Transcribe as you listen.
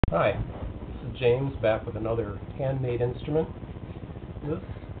Hi, this is James back with another handmade instrument. This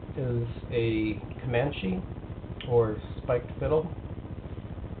is a kemencheh or spiked fiddle,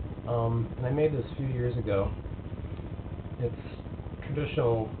 and I made this a few years ago. It's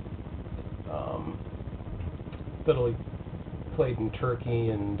traditional fiddle played in Turkey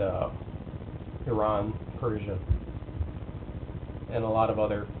and Iran, Persia, and a lot of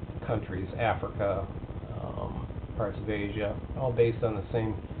other countries, Africa, parts of Asia, all based on the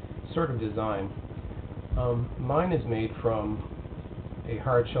same sort of design. Mine is made from a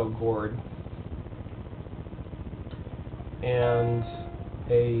hard-shell gourd and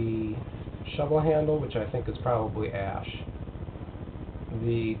a shovel handle, which I think is probably ash.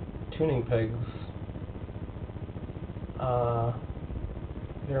 The tuning pegs,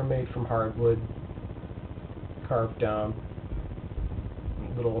 they're made from hardwood, carved down.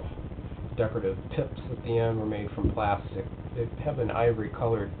 Little decorative pips at the end were made from plastic. They have an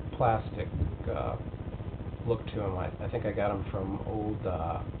ivory-colored plastic look to them. I think I got them from old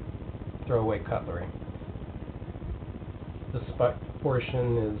throwaway cutlery. The spike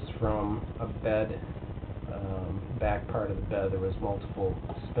portion is from a bed, back part of the bed. There was multiple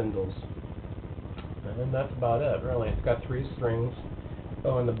spindles. And that's about it, really. It's got 3 strings.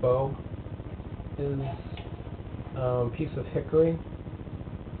 Oh, and the bow is a piece of hickory.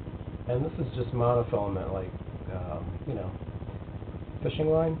 And this is just monofilament, like, fishing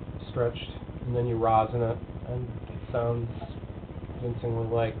line, stretched, and then you rosin it, and it sounds convincingly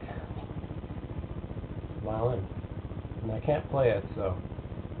like violin. And I can't play it, so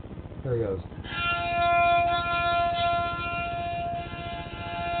here it goes.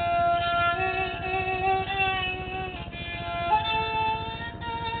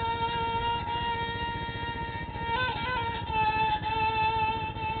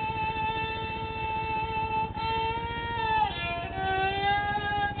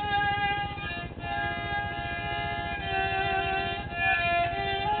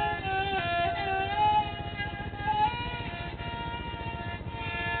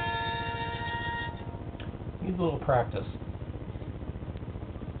 Needs a little practice.